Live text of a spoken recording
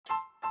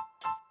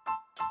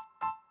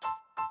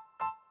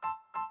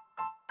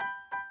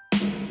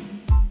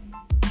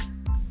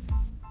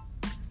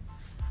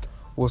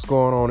What's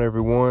going on,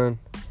 everyone?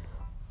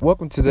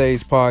 Welcome to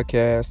today's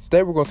podcast.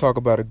 Today we're going to talk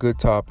about a good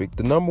topic,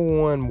 the number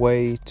one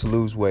way to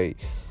lose weight.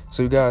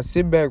 So you guys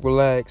sit back,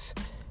 relax.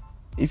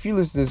 If you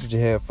listen to this with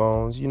your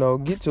headphones,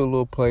 get to a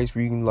little place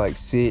where you can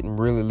sit and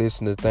really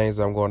listen to the things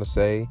I'm going to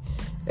say.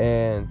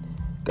 And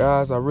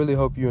guys, I really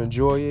hope you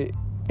enjoy it,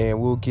 and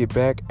we'll get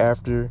back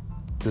after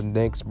the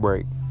next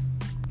break.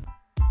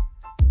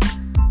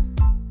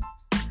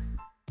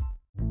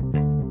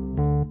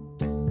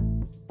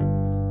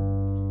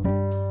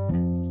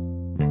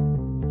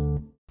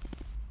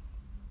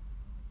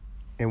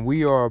 And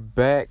we are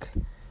back,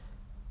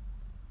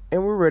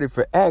 and we're ready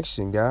for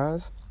action,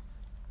 guys.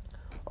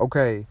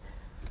 Okay,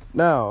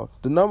 now,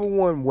 the number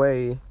one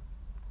way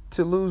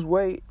to lose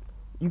weight,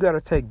 you got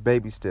to take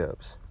baby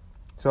steps.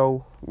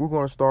 So, we're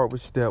going to start with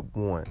step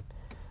one.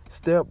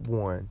 Step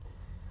one,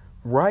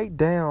 write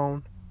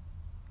down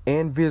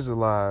and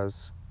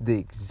visualize the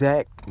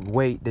exact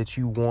weight that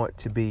you want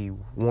to be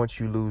once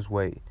you lose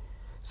weight.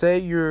 Say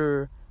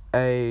you're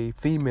a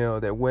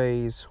female that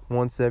weighs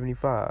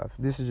 175.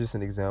 This is just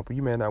an example.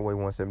 You may not weigh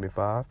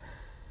 175.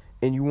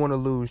 And you want to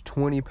lose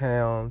 20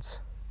 pounds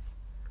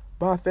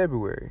by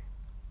February,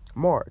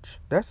 March.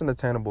 That's an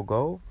attainable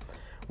goal.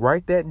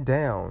 Write that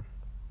down.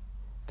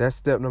 That's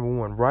step number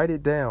one. Write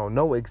it down.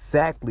 Know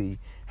exactly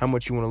how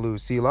much you want to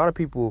lose. See, a lot of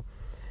people,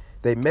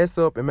 they mess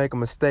up and make a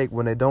mistake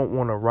when they don't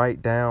want to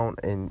write down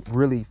and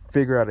really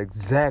figure out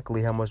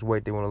exactly how much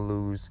weight they want to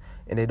lose,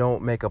 and they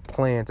don't make a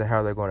plan to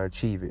how they're going to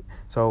achieve it.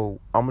 So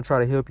I'm going to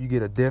try to help you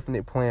get a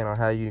definite plan on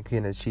how you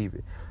can achieve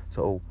it.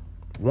 So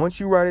once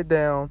you write it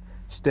down,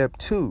 step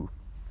two.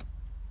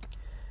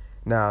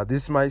 Now,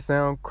 this might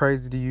sound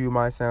crazy to you. It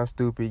might sound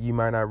stupid. You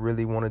might not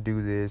really want to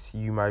do this.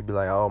 You might be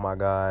like, oh my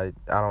God,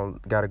 I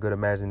don't got a good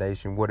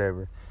imagination,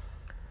 whatever.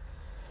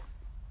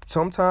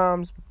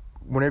 Sometimes,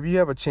 whenever you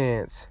have a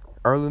chance,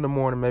 early in the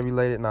morning, maybe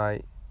late at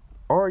night,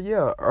 or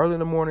early in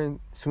the morning,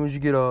 as soon as you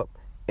get up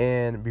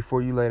and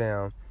before you lay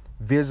down,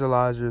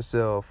 visualize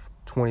yourself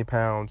 20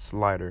 pounds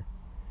lighter.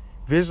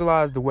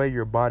 Visualize the way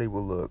your body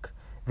will look.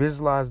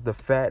 Visualize the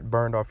fat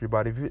burned off your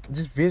body.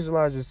 Just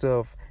visualize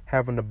yourself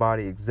having the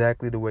body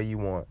exactly the way you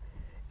want.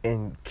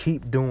 And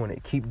keep doing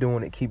it. Keep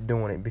doing it. Keep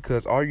doing it.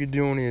 Because all you're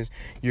doing is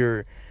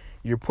you're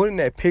putting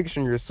that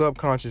picture in your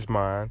subconscious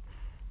mind,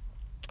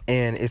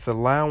 and it's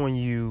allowing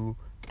you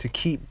to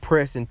keep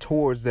pressing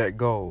towards that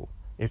goal,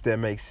 if that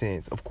makes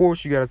sense. Of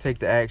course, you got to take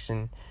the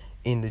action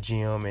in the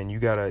gym, and you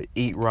got to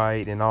eat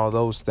right and all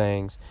those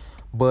things.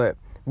 But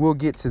we'll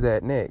get to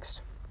that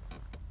next.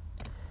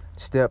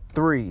 Step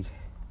three.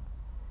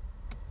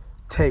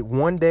 Take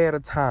one day at a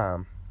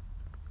time.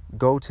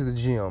 Go to the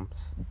gym.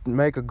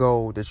 Make a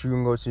goal that you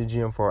can go to the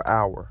gym for an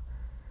hour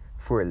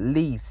for at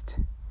least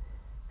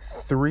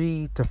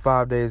 3 to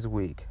 5 days a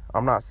week.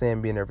 I'm not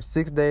saying being there for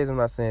 6 days. I'm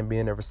not saying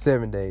being there for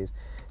 7 days.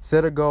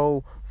 Set a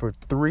goal for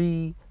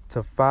 3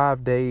 to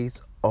 5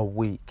 days a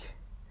week.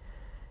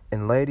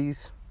 And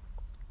ladies,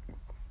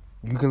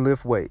 you can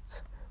lift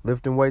weights.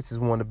 Lifting weights is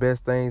one of the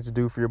best things to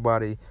do for your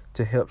body,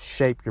 to help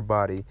shape your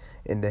body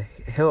and to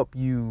help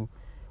you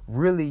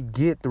really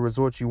get the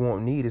results you want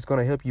and need. It's going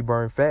to help you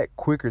burn fat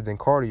quicker than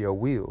cardio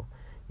will.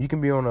 You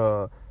can be on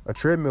a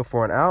treadmill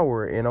for an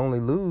hour and only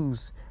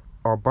lose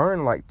or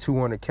burn like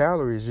 200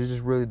 calories. It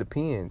just really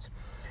depends.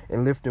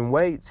 And lifting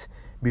weights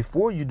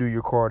before you do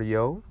your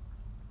cardio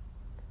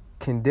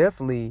can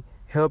definitely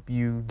help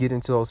you get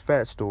into those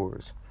fat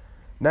stores.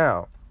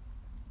 Now,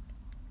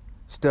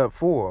 step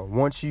four,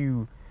 once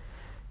you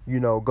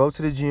go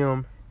to the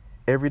gym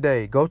every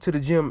day. Go to the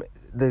gym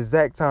the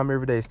exact time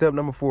every day. Step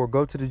number 4,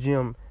 go to the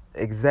gym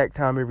exact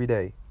time every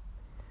day.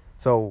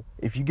 So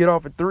if you get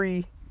off at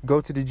 3, go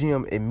to the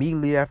gym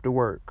immediately after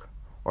work.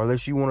 Or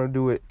unless you want to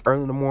do it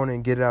early in the morning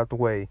and get it out the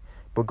way.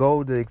 But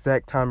go the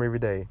exact time every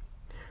day.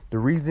 The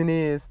reason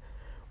is,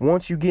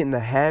 once you get in the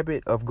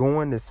habit of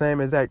going the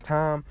same exact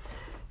time,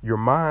 your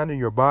mind and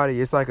your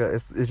body, it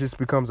just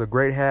becomes a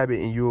great habit,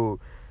 and you'll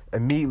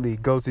immediately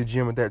go to the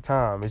gym at that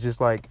time. It's just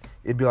like,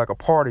 it'd be like a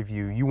part of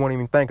you. You won't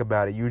even think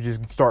about it. You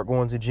just start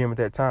going to the gym at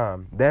that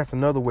time. That's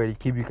another way to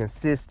keep you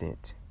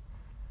consistent.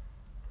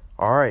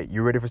 All right,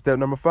 you ready for step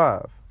number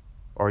 5?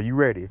 Are you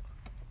ready?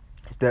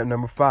 Step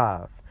number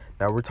 5.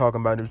 Now we're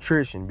talking about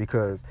nutrition,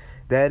 because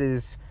that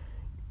is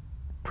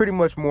pretty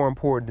much more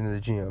important than the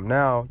gym.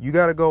 Now, you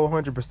got to go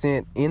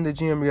 100% in the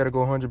gym. You got to go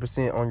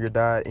 100% on your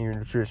diet and your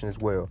nutrition as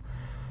well.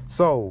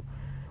 So,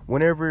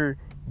 whenever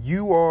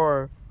you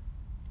are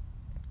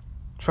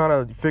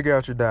trying to figure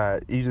out your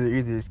diet, either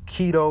it's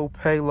keto,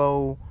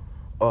 paleo,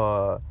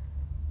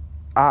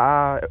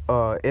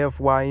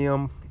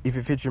 FYM, if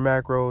it fits your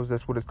macros,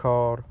 that's what it's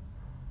called.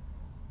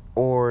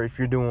 Or if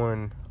you're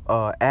doing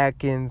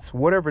Atkins,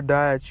 whatever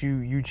diet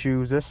you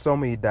choose. There's so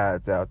many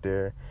diets out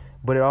there,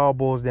 but it all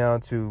boils down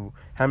to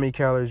how many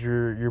calories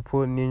you're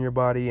putting in your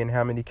body and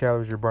how many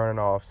calories you're burning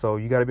off. So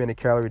you got to be in a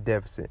calorie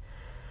deficit.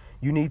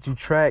 You need to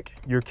track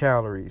your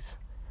calories.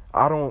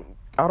 I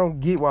don't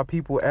get why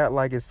people act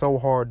like it's so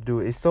hard to do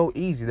it. It's so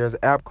easy. There's an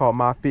app called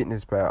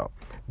MyFitnessPal.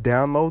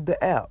 Download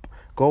the app.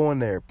 Go in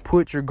there.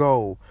 Put your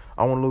goal.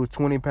 I want to lose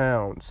 20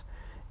 pounds.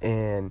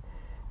 and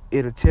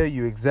it'll tell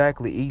you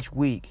exactly each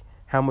week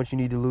how much you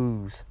need to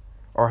lose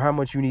or how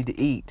much you need to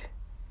eat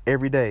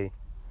every day.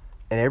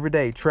 And every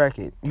day track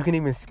it. You can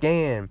even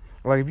scan,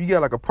 like if you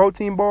got like a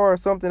protein bar or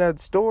something at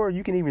the store,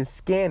 you can even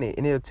scan it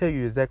and it'll tell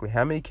you exactly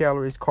how many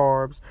calories,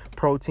 carbs,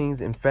 proteins,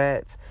 and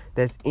fats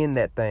that's in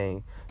that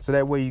thing. So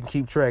that way you can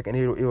keep track and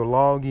it'll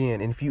log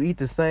in. And if you eat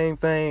the same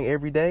thing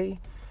every day,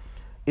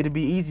 it'll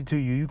be easy to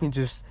you. You can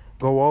just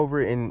go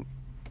over it and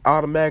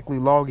automatically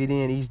log it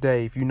in each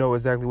day if you know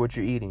exactly what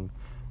you're eating.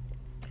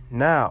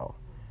 Now,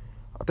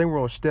 I think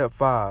we're on step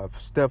 5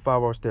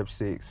 or step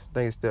 6. I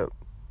think it's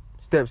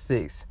step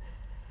 6.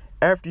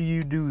 After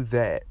you do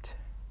that,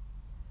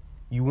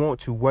 you want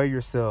to weigh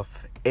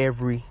yourself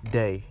every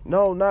day.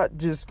 No, not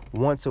just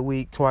once a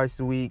week,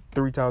 twice a week,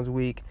 3 times a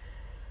week.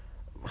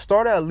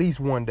 Start at least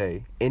one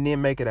day and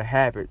then make it a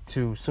habit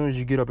to, as soon as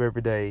you get up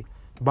every day,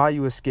 buy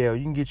you a scale.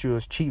 You can get you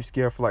a cheap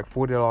scale for like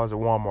 $40 at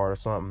Walmart or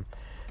something.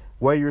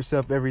 Weigh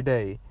yourself every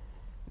day.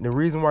 The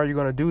reason why you're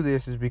going to do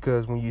this is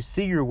because when you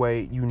see your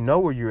weight, you know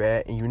where you're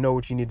at and you know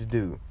what you need to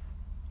do.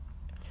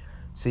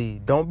 See,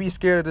 don't be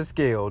scared of the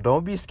scale.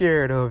 Don't be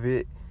scared of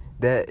it.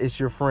 That it's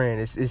your friend.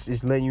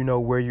 It's letting you know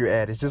where you're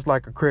at. It's just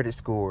like a credit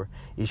score.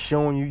 It's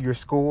showing you your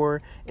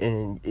score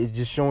and it's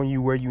just showing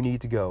you where you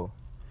need to go.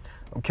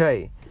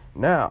 Okay,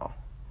 now,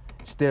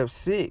 step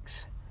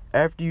 6.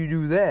 After you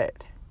do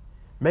that,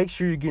 make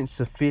sure you're getting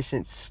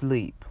sufficient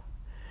sleep.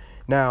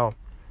 Now,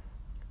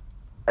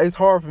 it's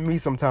hard for me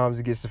sometimes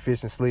to get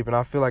sufficient sleep, and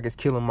I feel like it's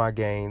killing my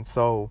gains.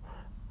 So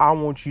I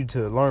want you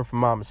to learn from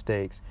my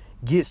mistakes.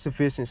 Get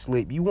sufficient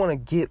sleep. You want to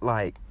get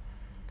like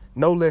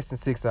no less than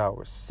 6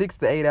 hours, 6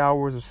 to 8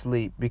 hours of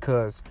sleep,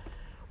 because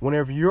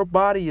whenever your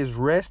body is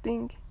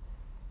resting,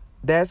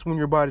 that's when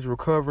your body's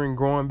recovering,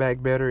 growing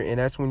back better, and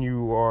that's when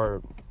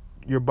your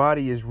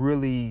body is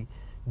really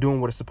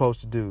doing what it's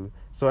supposed to do.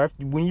 So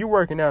when you're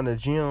working out in the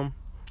gym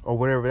or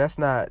whatever, that's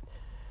not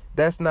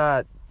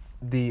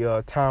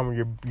the time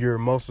when your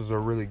muscles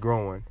are really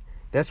growing.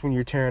 That's when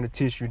you're tearing the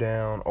tissue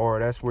down, or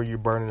that's where you're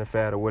burning the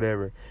fat or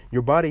whatever.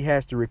 Your body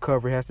has to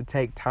recover. It has to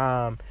take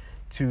time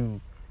to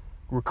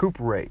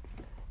recuperate.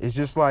 It's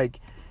just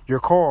like your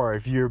car.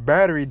 If your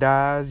battery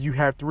dies, you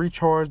have to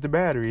recharge the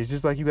battery. It's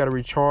just like you got to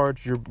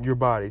recharge your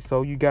body.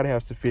 So you got to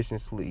have sufficient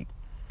sleep.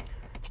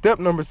 Step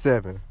number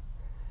 7.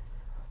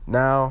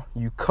 Now,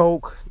 you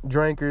Coke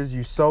drinkers,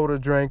 you soda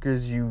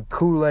drinkers, you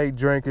Kool-Aid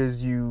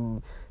drinkers,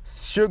 you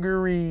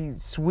sugary,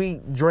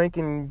 sweet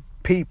drinking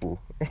people.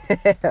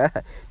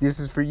 This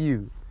is for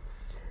you.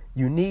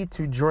 You need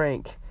to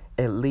drink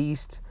at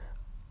least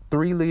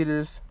 3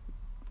 liters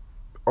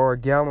or a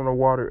gallon of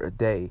water a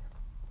day.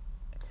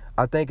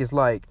 I think it's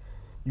like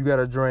you got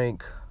to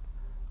drink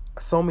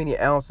so many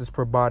ounces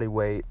per body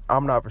weight.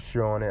 I'm not for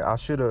sure on it. I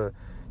should have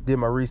did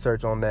my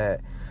research on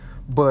that.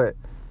 But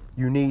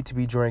you need to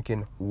be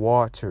drinking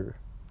water.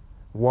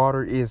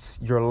 Water is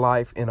your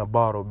life in a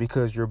bottle,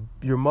 because your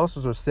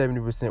muscles are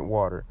 70%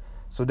 water.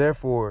 So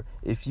therefore,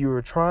 if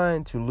you're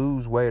trying to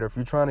lose weight or if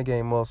you're trying to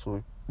gain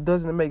muscle,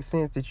 doesn't it make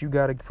sense that you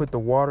got to put the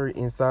water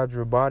inside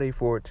your body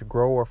for it to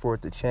grow or for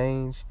it to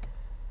change?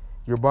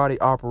 Your body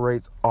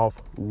operates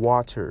off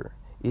water.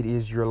 It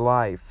is your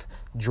life.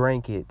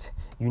 Drink it.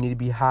 You need to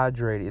be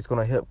hydrated. It's going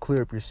to help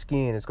clear up your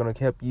skin. It's going to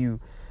help you.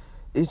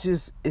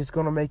 It's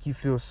going to make you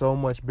feel so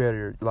much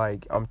better.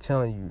 Like, I'm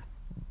telling you,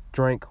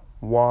 drink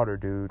water,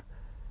 dude.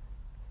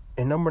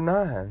 And number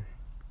 9,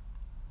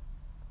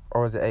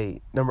 or is it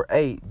 8? Number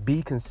 8,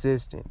 be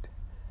consistent.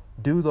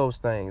 Do those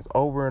things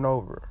over and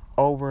over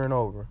and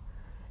over.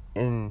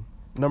 And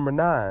number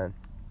 9,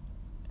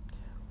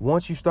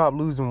 once you stop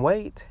losing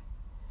weight,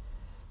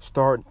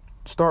 start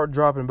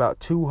dropping about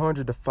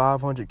 200 to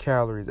 500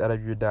 calories out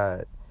of your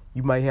diet.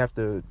 You might have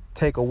to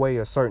take away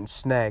a certain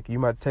snack. You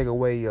might take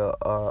away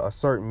a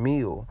certain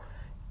meal.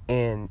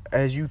 And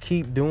as you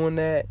keep doing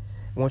that,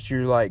 once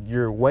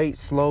your weight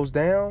slows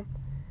down,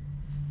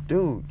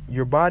 dude,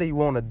 your body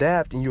won't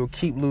adapt and you'll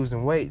keep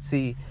losing weight.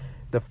 See,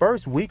 the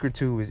first week or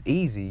 2 is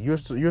easy. You'll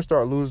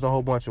start losing a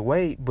whole bunch of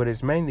weight, but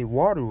it's mainly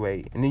water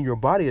weight. And then your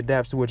body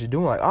adapts to what you're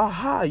doing. Like,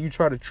 aha, you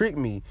try to trick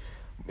me.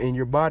 And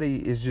your body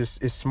is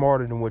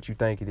smarter than what you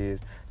think it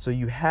is. So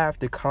you have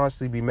to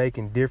constantly be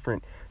making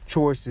different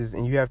choices,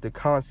 and you have to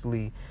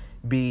constantly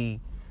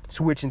be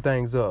switching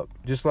things up.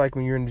 Just like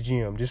when you're in the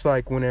gym. Just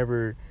like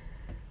whenever,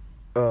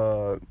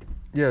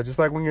 just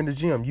like when you're in the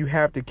gym. You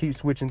have to keep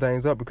switching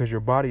things up because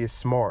your body is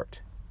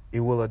smart.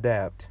 It will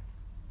adapt.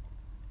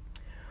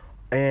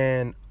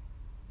 And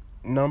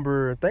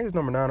number 9,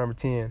 number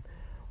 10.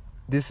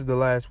 This is the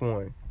last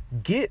one.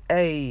 Get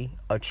a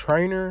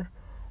trainer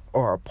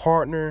or a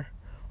partner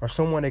or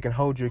someone that can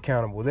hold you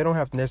accountable. They don't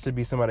have to necessarily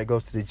be somebody that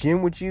goes to the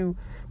gym with you,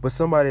 but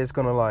somebody that's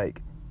going to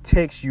like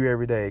text you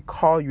every day,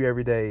 call you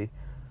every day,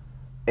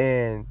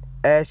 and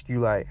ask you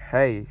like,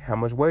 hey, how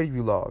much weight have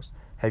you lost?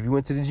 Have you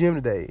went to the gym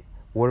today?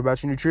 What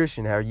about your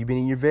nutrition? Have you been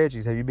eating your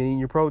veggies? Have you been eating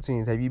your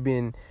proteins? Have you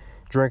been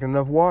drinking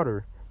enough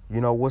water?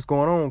 You know, what's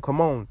going on? Come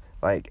on.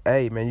 Like,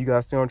 hey, man, you got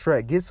to stay on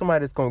track. Get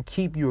somebody that's going to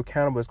keep you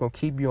accountable, that's going to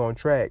keep you on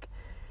track.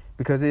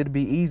 because it'd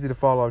be easy to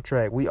fall off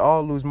track. We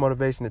all lose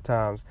motivation at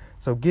times.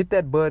 So get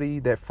that buddy,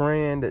 that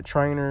friend, that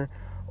trainer,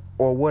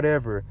 or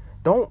whatever.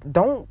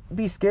 Don't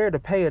be scared to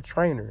pay a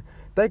trainer.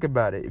 Think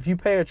about it. If you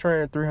pay a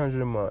trainer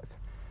 $300 a month,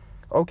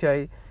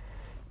 okay,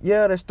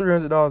 yeah, that's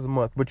 $300 a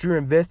month, but you're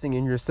investing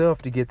in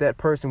yourself to get that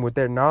person with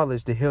their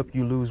knowledge to help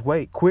you lose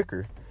weight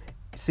quicker.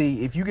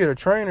 See, if you get a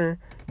trainer,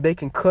 they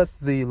can cut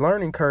the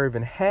learning curve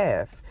in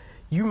half.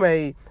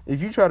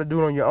 If you try to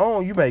do it on your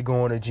own, you may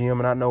go in the gym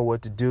and not know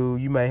what to do.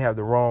 You may have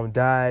the wrong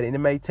diet, and it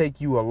may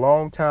take you a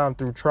long time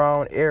through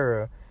trial and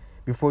error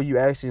before you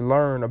actually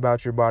learn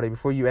about your body,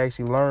 before you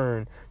actually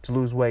learn to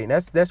lose weight. And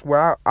that's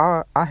where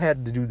I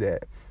had to do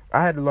that.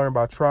 I had to learn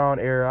about trial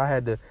and error. I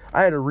had to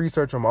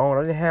research on my own.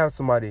 I didn't have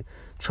somebody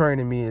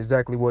training me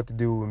exactly what to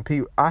do. And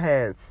I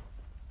had,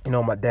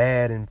 my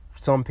dad and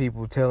some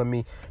people telling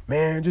me,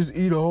 man, just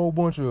eat a whole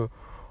bunch of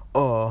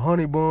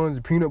honey buns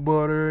and peanut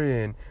butter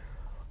and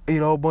eat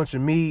a whole bunch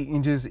of meat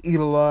and just eat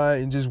a lot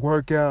and just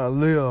work out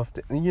and lift.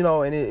 And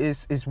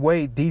it's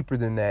way deeper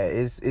than that.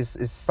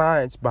 It's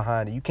science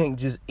behind it. You can't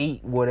just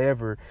eat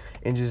whatever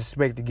and just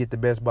expect to get the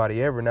best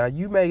body ever. Now,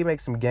 you may make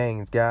some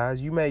gains,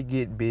 guys. You may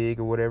get big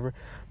or whatever,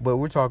 but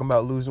we're talking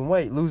about losing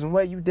weight. Losing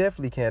weight, you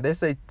definitely can. They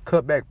say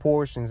cut back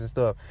portions and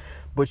stuff,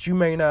 but you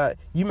may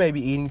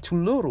be eating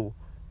too little.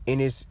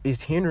 And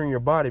it's hindering your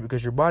body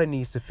because your body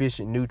needs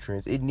sufficient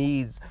nutrients. It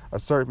needs a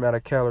certain amount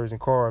of calories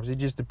and carbs. It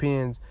just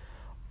depends.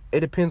 It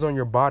depends on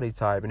your body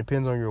type. It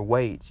depends on your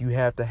weight. You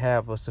have to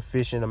have a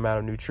sufficient amount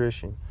of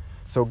nutrition.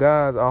 So,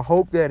 guys, I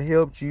hope that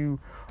helped you.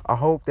 I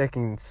hope that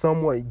can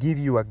somewhat give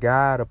you a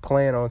guide, a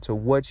plan onto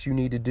what you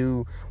need to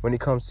do when it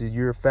comes to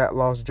your fat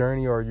loss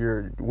journey or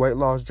your weight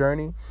loss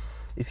journey.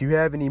 If you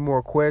have any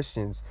more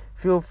questions,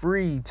 feel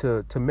free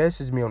to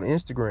message me on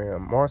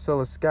Instagram,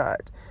 Marcellus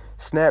Scott,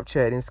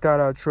 Snapchat,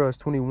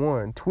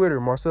 InScott.Trust21, Twitter,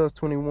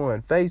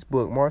 Marcellus21,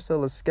 Facebook,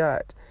 Marcellus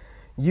Scott,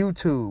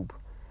 YouTube,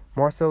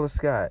 Marcellus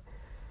Scott,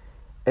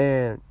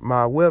 and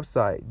my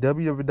website,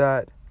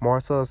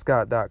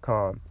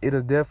 www.marcellusscott.com.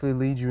 It'll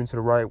definitely lead you into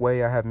the right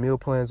way. I have meal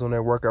plans on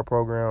there, workout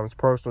programs,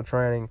 personal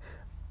training,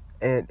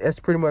 and that's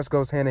pretty much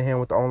goes hand in hand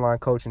with the online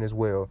coaching as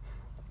well.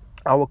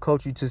 I will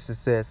coach you to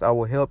success. I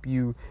will help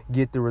you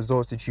get the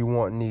results that you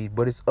want and need,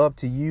 but it's up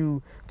to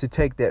you to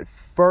take that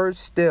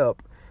first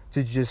step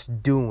to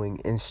just doing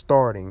and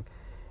starting.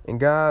 And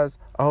guys,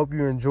 I hope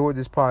you enjoyed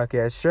this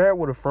podcast. Share it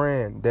with a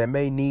friend that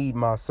may need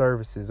my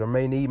services or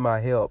may need my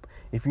help.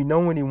 If you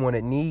know anyone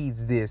that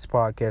needs this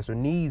podcast or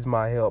needs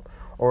my help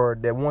or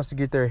that wants to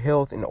get their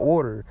health in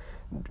order,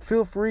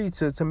 feel free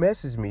to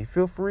message me.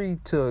 Feel free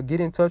to get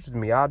in touch with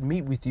me. I'd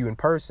meet with you in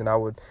person. I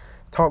would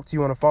talk to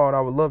you on the phone.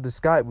 I would love to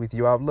Skype with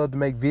you. I would love to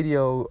make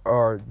video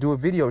or do a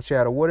video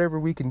chat or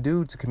whatever we can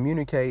do to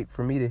communicate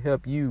for me to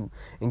help you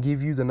and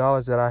give you the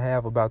knowledge that I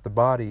have about the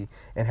body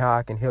and how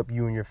I can help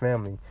you and your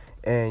family.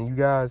 And you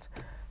guys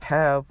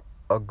have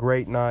a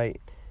great night,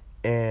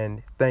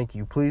 and thank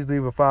you. Please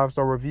leave a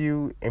 5-star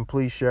review and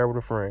please share with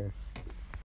a friend.